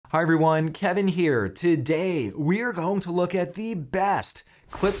Hi everyone, Kevin here. Today, we are going to look at the best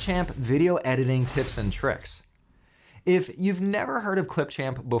Clipchamp video editing tips and tricks. If you've never heard of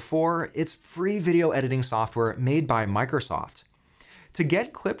Clipchamp before, it's free video editing software made by Microsoft. To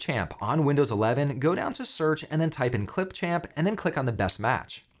get Clipchamp on Windows 11, go down to search and then type in Clipchamp and then click on the best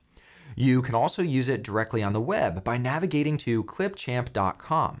match. You can also use it directly on the web by navigating to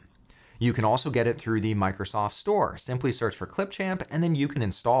clipchamp.com. You can also get it through the Microsoft Store. Simply search for Clipchamp and then you can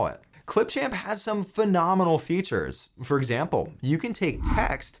install it. Clipchamp has some phenomenal features. For example, you can take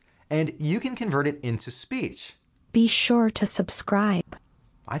text and you can convert it into speech. Be sure to subscribe.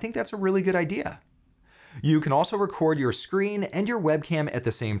 I think that's a really good idea. You can also record your screen and your webcam at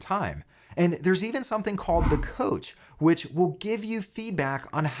the same time. And there's even something called the coach, which will give you feedback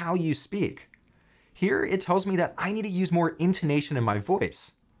on how you speak. Here, it tells me that I need to use more intonation in my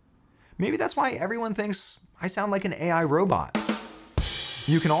voice. Maybe that's why everyone thinks I sound like an AI robot.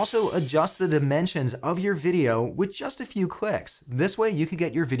 You can also adjust the dimensions of your video with just a few clicks. This way you can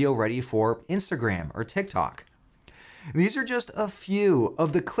get your video ready for Instagram or TikTok. These are just a few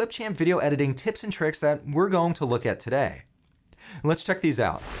of the Clipchamp video editing tips and tricks that we're going to look at today. Let's check these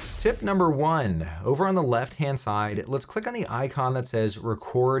out. Tip number 1, over on the left-hand side, let's click on the icon that says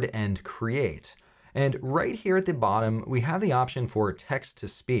record and create. And right here at the bottom, we have the option for text to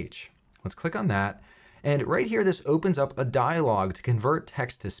speech. Let's click on that. And right here, this opens up a dialog to convert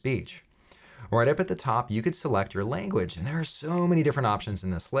text to speech. Right up at the top, you could select your language, and there are so many different options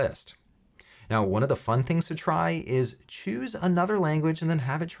in this list. Now, one of the fun things to try is choose another language and then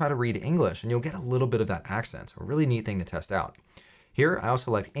have it try to read English, and you'll get a little bit of that accent, a really neat thing to test out. Here, I'll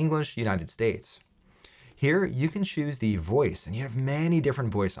select English, United States. Here, you can choose the voice, and you have many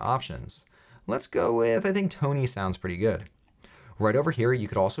different voice options. Let's go with, I think Tony sounds pretty good. Right over here, you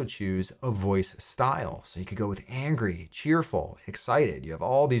could also choose a voice style. So you could go with angry, cheerful, excited. You have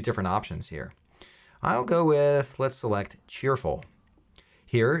all these different options here. I'll go with, let's select cheerful.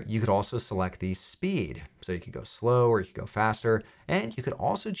 Here, you could also select the speed. So you could go slow or you could go faster. And you could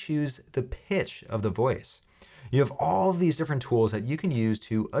also choose the pitch of the voice. You have all of these different tools that you can use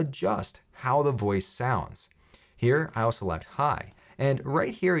to adjust how the voice sounds. Here, I'll select high. And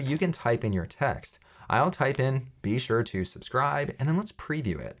right here, you can type in your text. I'll type in, be sure to subscribe, and then let's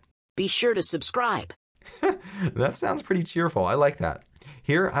preview it. Be sure to subscribe. That sounds pretty cheerful. I like that.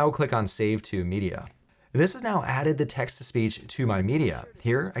 Here, I'll click on Save to Media. This has now added the text-to-speech to my media.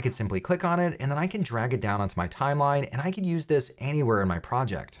 Here, I can simply click on it, and then I can drag it down onto my timeline, and I can use this anywhere in my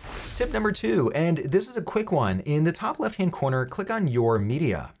project. Tip number 2, and this is a quick one. In the top left-hand corner, click on Your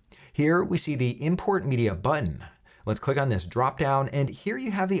Media. Here, we see the Import Media button. Let's click on this drop down, and here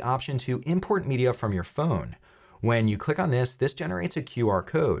you have the option to import media from your phone. When you click on this, this generates a QR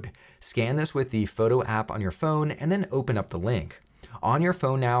code. Scan this with the photo app on your phone and then open up the link. On your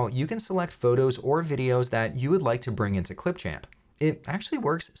phone now, you can select photos or videos that you would like to bring into Clipchamp. It actually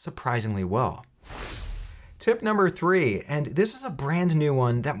works surprisingly well. Tip number 3, and this is a brand new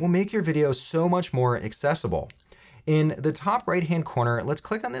one that will make your video so much more accessible. In the top right-hand corner, let's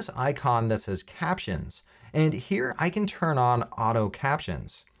click on this icon that says captions. And here I can turn on auto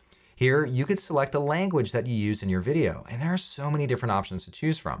captions. Here you could select the language that you use in your video, and there are so many different options to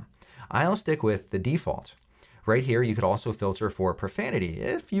choose from. I'll stick with the default. Right here you could also filter for profanity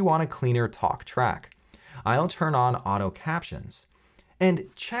if you want a cleaner talk track. I'll turn on auto captions.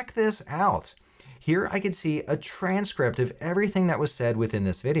 And check this out. Here I can see a transcript of everything that was said within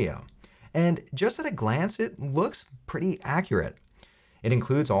this video. And just at a glance, it looks pretty accurate. It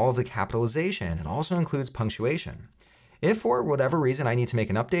includes all of the capitalization. It also includes punctuation. If for whatever reason I need to make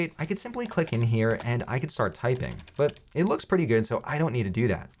an update, I could simply click in here and I could start typing. But it looks pretty good, so I don't need to do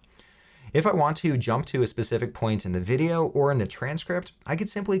that. If I want to jump to a specific point in the video or in the transcript, I could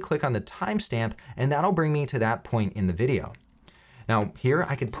simply click on the timestamp and that'll bring me to that point in the video. Now here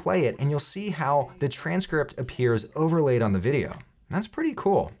I could play it and you'll see how the transcript appears overlaid on the video. That's pretty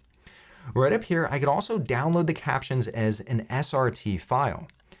cool. Right up here, I could also download the captions as an SRT file.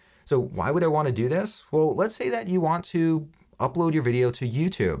 So why would I want to do this? Well, let's say that you want to upload your video to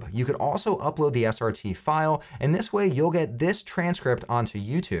YouTube. You could also upload the SRT file, and this way you'll get this transcript onto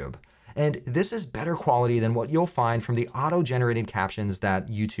YouTube. And this is better quality than what you'll find from the auto-generated captions that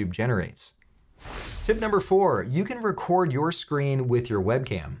YouTube generates. Tip number 4, you can record your screen with your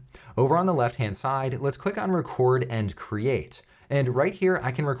webcam. Over on the left-hand side, let's click on Record and Create. And right here,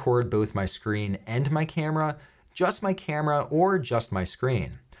 I can record both my screen and my camera, or just my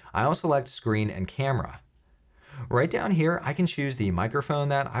screen. I'll select Screen and Camera. Right down here, I can choose the microphone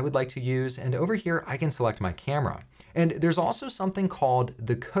that I would like to use, and over here, I can select my camera. And there's also something called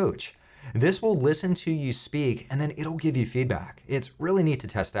the coach. This will listen to you speak and then it'll give you feedback. It's really neat to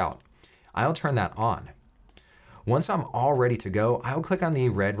test out. I'll turn that on. Once I'm all ready to go, I'll click on the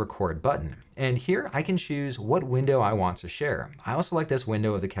red record button. And here I can choose what window I want to share. I'll select this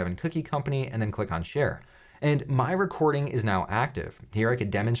window of the Kevin Cookie Company and then click on share. And my recording is now active. Here I can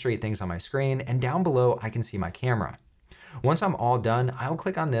demonstrate things on my screen, and down below I can see my camera. Once I'm all done, I'll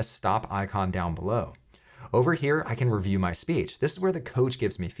click on this stop icon down below. Over here, I can review my speech. This is where the coach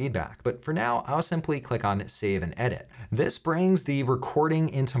gives me feedback, but for now, I'll simply click on Save and Edit. This brings the recording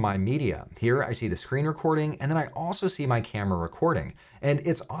into my media. Here I see the screen recording, and then I also see my camera recording, and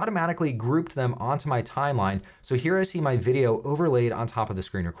it's automatically grouped them onto my timeline. So here I see my video overlaid on top of the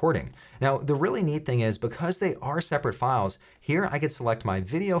screen recording. Now, the really neat thing is because they are separate files, here I could select my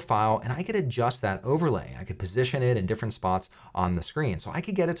video file and I could adjust that overlay. I could position it in different spots on the screen so I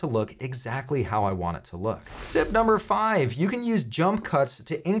could get it to look exactly how I want it to look. Tip number 5, you can use jump cuts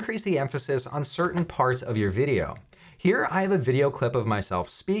to increase the emphasis on certain parts of your video. Here I have a video clip of myself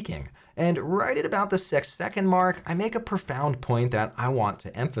speaking, and right at about the 6-second mark, I make a profound point that I want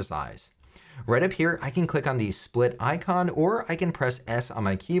to emphasize. Right up here, I can click on the split icon, or I can press S on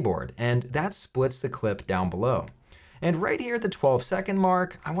my keyboard, and that splits the clip down below. And right here at the 12-second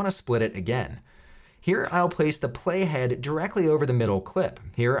mark, I want to split it again. Here I'll place the playhead directly over the middle clip.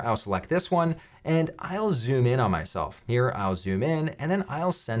 Here I'll select this one and I'll zoom in on myself. Here I'll zoom in and then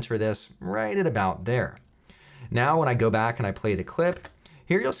I'll center this right at about there. Now when I go back and I play the clip,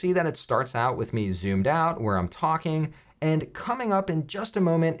 here you'll see that it starts out with me zoomed out where I'm talking, and coming up in just a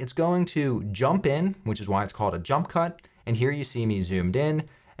moment, it's going to jump in, which is why it's called a jump cut. And here you see me zoomed in,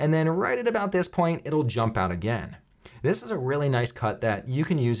 and then right at about this point, it'll jump out again. This is a really nice cut that you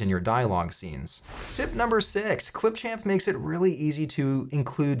can use in your dialogue scenes. Tip number 6, Clipchamp makes it really easy to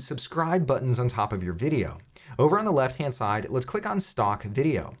include subscribe buttons on top of your video. Over on the left-hand side, let's click on stock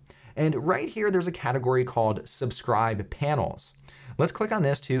video. And right here, there's a category called subscribe panels. Let's click on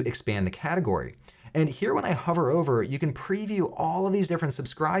this to expand the category. And here when I hover over, you can preview all of these different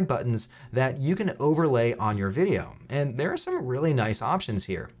subscribe buttons that you can overlay on your video. And there are some really nice options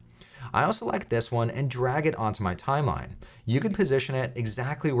here. I'll select this one and drag it onto my timeline. You can position it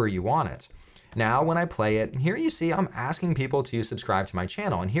exactly where you want it. Now when I play it, here you see I'm asking people to subscribe to my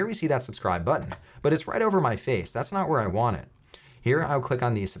channel, and here we see that subscribe button, but it's right over my face. That's not where I want it. Here I'll click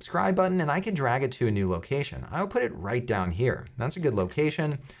on the subscribe button and I can drag it to a new location. I'll put it right down here. That's a good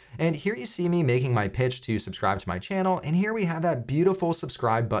location. And here you see me making my pitch to subscribe to my channel, and here we have that beautiful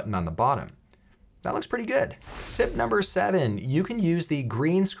subscribe button on the bottom. That looks pretty good. Tip number 7, you can use the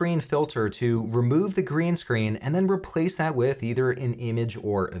green screen filter to remove the green screen and then replace that with either an image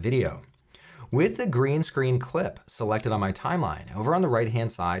or a video. With the green screen clip selected on my timeline, over on the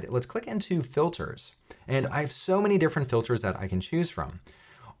right-hand side, let's click into filters. And I have so many different filters that I can choose from.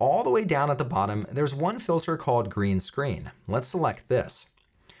 All the way down at the bottom, there's one filter called green screen. Let's select this.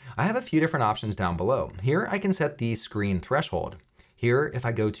 I have a few different options down below. Here I can set the screen threshold. Here, if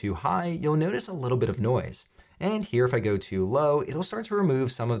I go too high, you'll notice a little bit of noise. And here, if I go too low, it'll start to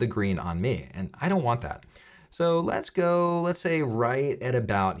remove some of the green on me, and I don't want that. So let's go, let's say right at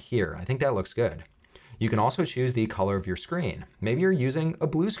about here. I think that looks good. You can also choose the color of your screen. Maybe you're using a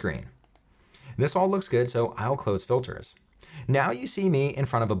blue screen. This all looks good, so I'll close filters. Now you see me in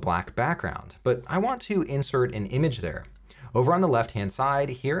front of a black background, but I want to insert an image there. Over on the left-hand side,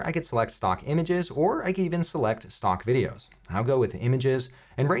 here I could select stock images, or I could even select stock videos. I'll go with images,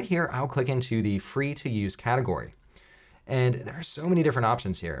 and right here, I'll click into the free to use category. And there are so many different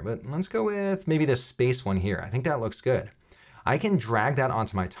options here, but let's go with maybe this space one here. I think that looks good. I can drag that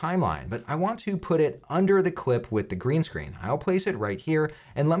onto my timeline, but I want to put it under the clip with the green screen. I'll place it right here,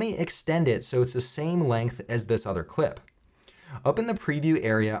 and let me extend it so it's the same length as this other clip. Up in the preview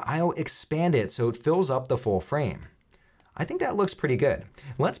area, I'll expand it so it fills up the full frame. I think that looks pretty good.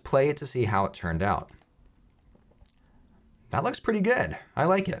 Let's play it to see how it turned out. That looks pretty good. I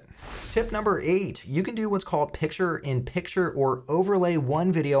like it. Tip number 8, you can do what's called picture-in-picture or overlay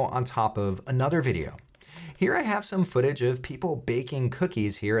one video on top of another video. Here I have some footage of people baking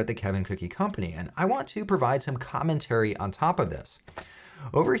cookies here at the Kevin Cookie Company, and I want to provide some commentary on top of this.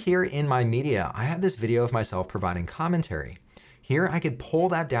 Over here in my media, I have this video of myself providing commentary. Here I could pull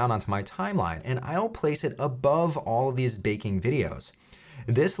that down onto my timeline, and I'll place it above all of these baking videos.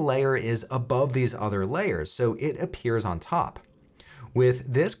 This layer is above these other layers, so it appears on top.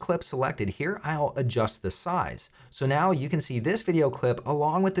 With this clip selected here, I'll adjust the size. So now you can see this video clip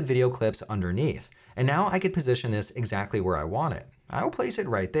along with the video clips underneath. And now I could position this exactly where I want it. I'll place it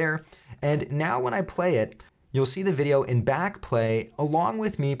right there. And now when I play it, You'll see the video in back play along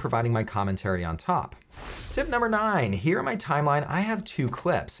with me providing my commentary on top. Tip number 9, here in my timeline, I have 2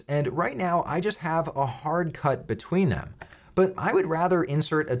 clips, and right now I just have a hard cut between them. But I would rather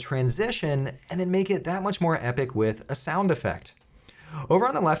insert a transition and then make it that much more epic with a sound effect. Over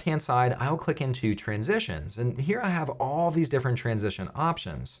on the left-hand side, I'll click into transitions, and here I have all these different transition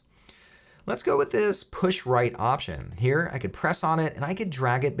options. Let's go with this push right option. Here I could press on it and I could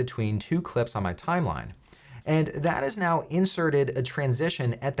drag it between 2 clips on my timeline. And that has now inserted a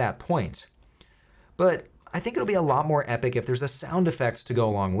transition at that point. But I think it'll be a lot more epic if there's a sound effect to go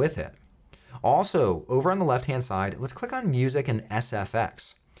along with it. Also, over on the left-hand side, let's click on Music and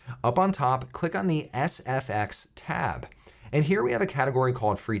SFX. Up on top, click on the SFX tab. And here we have a category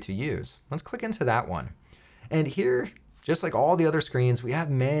called Free to Use. Let's click into that one. And here, just like all the other screens, we have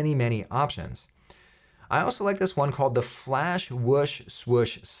many options. I also like this one called the Flash Whoosh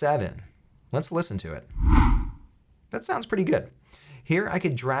Swoosh 7. Let's listen to it. That sounds pretty good. Here I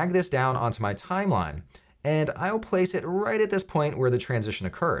could drag this down onto my timeline, and I'll place it right at this point where the transition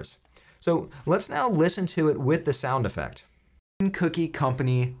occurs. So let's now listen to it with the sound effect.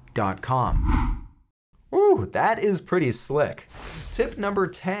 cookiecompany.com. Ooh, that is pretty slick. Tip number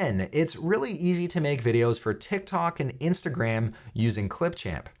 10, it's really easy to make videos for TikTok and Instagram using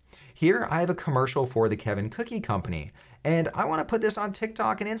Clipchamp. Here I have a commercial for the Kevin Cookie Company, and I want to put this on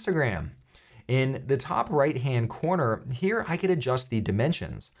TikTok and Instagram. In the top right-hand corner, here I could adjust the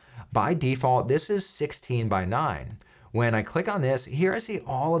dimensions. By default, this is 16 by 9. When I click on this, here I see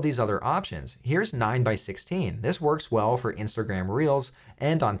all of these other options. Here's 9 by 16. This works well for Instagram Reels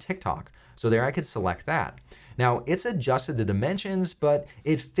and on TikTok. So there I could select that. Now it's adjusted the dimensions, but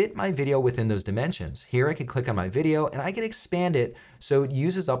it fit my video within those dimensions. Here I could click on my video and I could expand it so it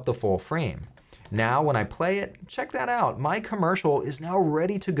uses up the full frame. Now when I play it, check that out. My commercial is now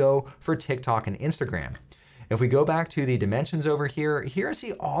ready to go for TikTok and Instagram. If we go back to the dimensions over here, I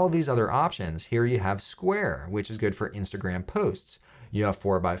see all of these other options. Here you have square, which is good for Instagram posts. You have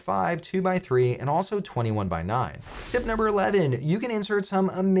 4 by 5, 2 by 3, and also 21 by 9. Tip number 11, you can insert some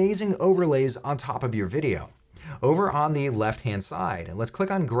amazing overlays on top of your video. Over on the left-hand side, let's click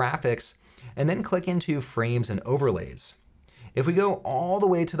on graphics and then click into frames and overlays. If we go all the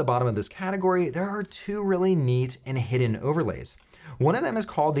way to the bottom of this category, there are 2 really neat and hidden overlays. One of them is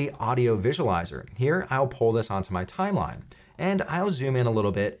called the audio visualizer. Here, I'll pull this onto my timeline and I'll zoom in a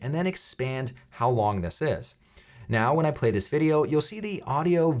little bit and then expand how long this is. Now, when I play this video, you'll see the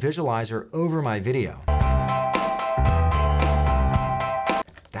audio visualizer over my video.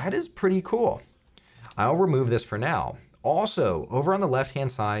 That is pretty cool. I'll remove this for now. Also, over on the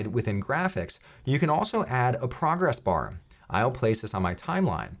left-hand side within graphics, you can also add a progress bar. I'll place this on my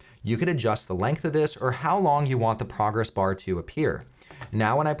timeline. You could adjust the length of this or how long you want the progress bar to appear.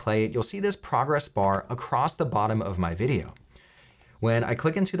 Now when I play it, you'll see this progress bar across the bottom of my video. When I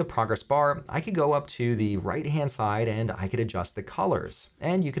click into the progress bar, I could go up to the right-hand side and I could adjust the colors,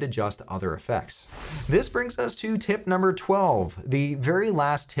 and you could adjust other effects. This brings us to tip number 12, the very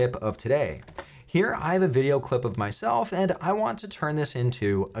last tip of today. Here I have a video clip of myself and I want to turn this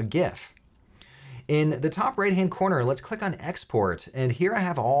into a GIF. In the top right-hand corner, let's click on export, and here I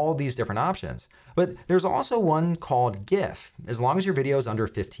have all these different options. But there's also one called GIF, as long as your video is under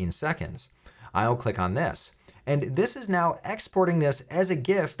 15 seconds. I'll click on this, and this is now exporting this as a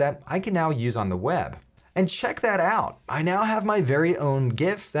GIF that I can now use on the web. And check that out, I now have my very own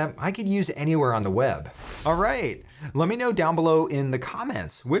GIF that I could use anywhere on the web. All right, let me know down below in the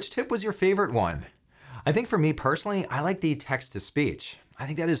comments, which tip was your favorite one? I think for me personally, I like the text-to-speech. I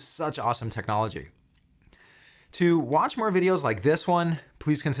think that is such awesome technology. To watch more videos like this one,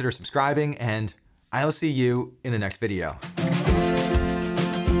 please consider subscribing, and I'll see you in the next video.